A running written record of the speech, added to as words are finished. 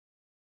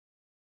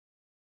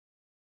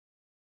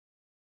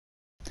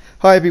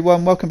Hi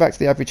everyone, welcome back to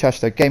the Average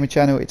Hashtag Gamer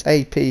channel. It's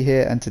AP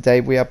here, and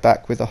today we are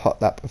back with a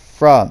hot lap of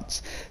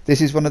France.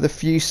 This is one of the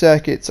few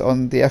circuits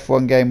on the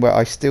F1 game where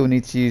I still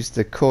need to use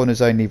the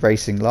corners only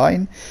racing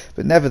line,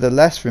 but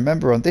nevertheless,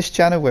 remember on this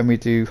channel when we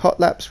do hot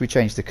laps we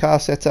change the car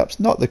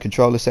setups, not the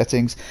controller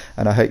settings,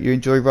 and I hope you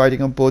enjoy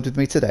riding on board with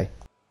me today.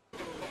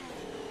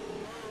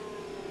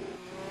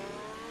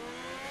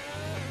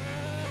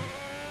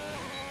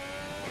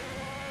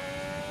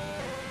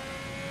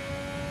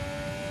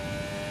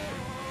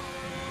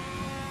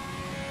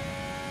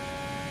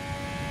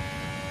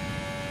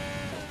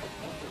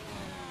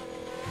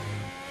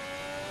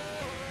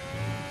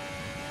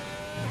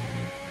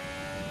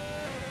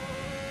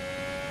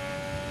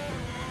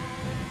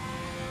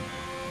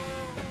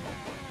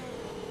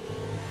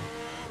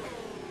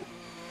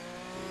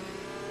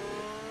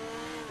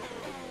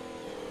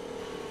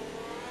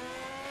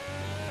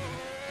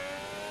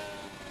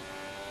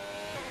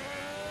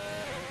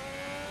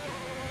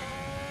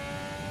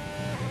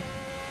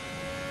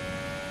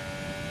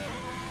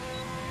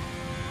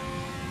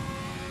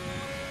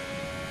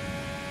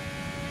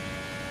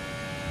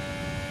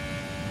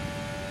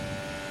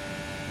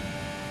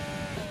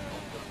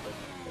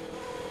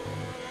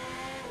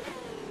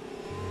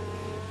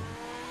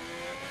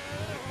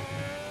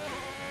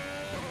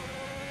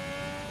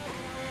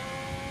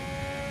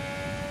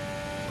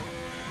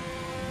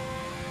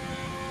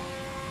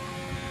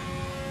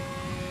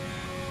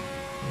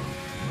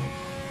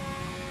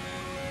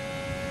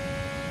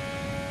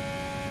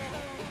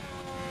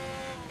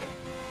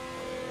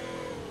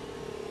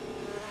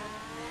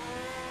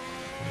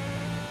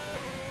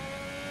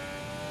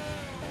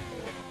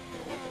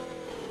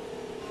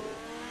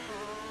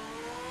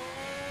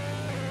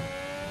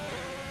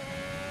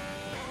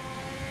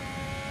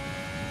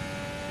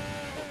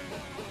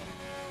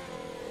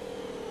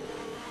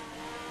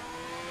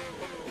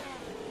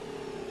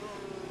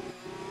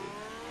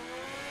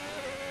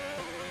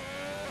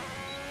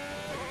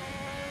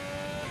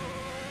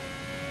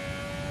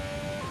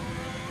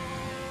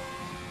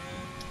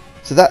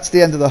 So that's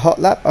the end of the hot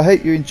lap. I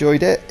hope you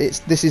enjoyed it.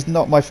 This is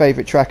not my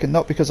favourite track, and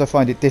not because I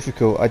find it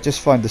difficult. I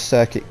just find the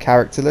circuit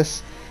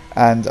characterless,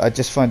 and I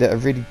just find it a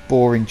really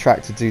boring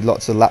track to do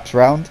lots of laps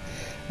round.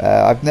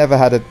 I've never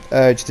had an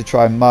urge to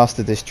try and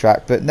master this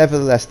track, but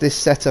nevertheless this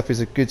setup is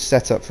a good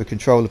setup for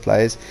controller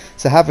players,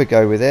 so have a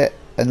go with it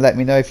and let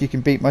me know if you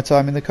can beat my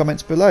time in the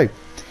comments below.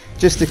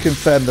 Just to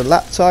confirm the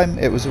lap time,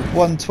 it was a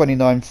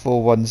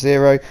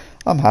 1:29.410.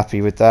 I'm happy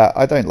with that.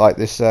 I don't like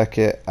this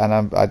circuit,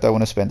 and I don't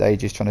want to spend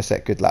ages trying to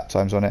set good lap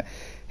times on it.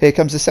 Here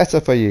comes the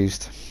setup I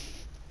used.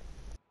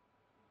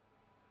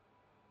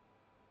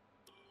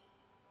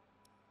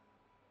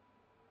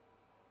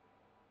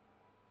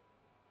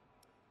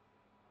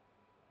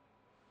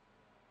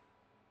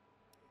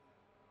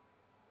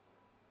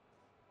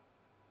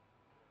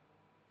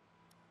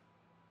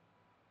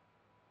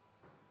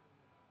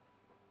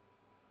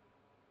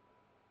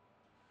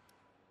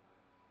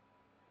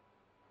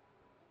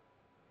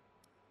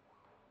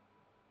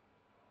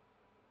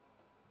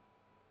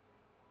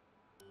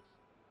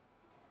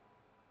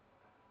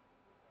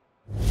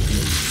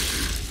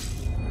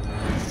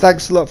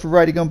 Thanks a lot for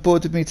riding on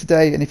board with me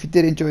today, and if you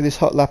did enjoy this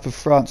hot lap of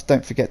France,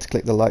 don't forget to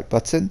click the like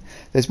button.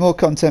 There's more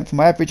content from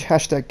my Average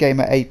Hashtag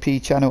Gamer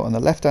AP channel on the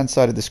left hand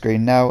side of the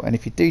screen now, and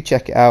if you do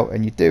check it out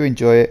and you do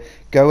enjoy it,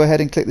 go ahead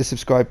and click the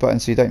subscribe button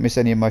so you don't miss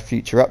any of my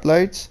future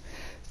uploads.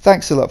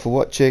 Thanks a lot for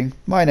watching.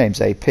 My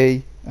name's AP,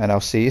 and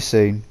I'll see you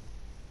soon.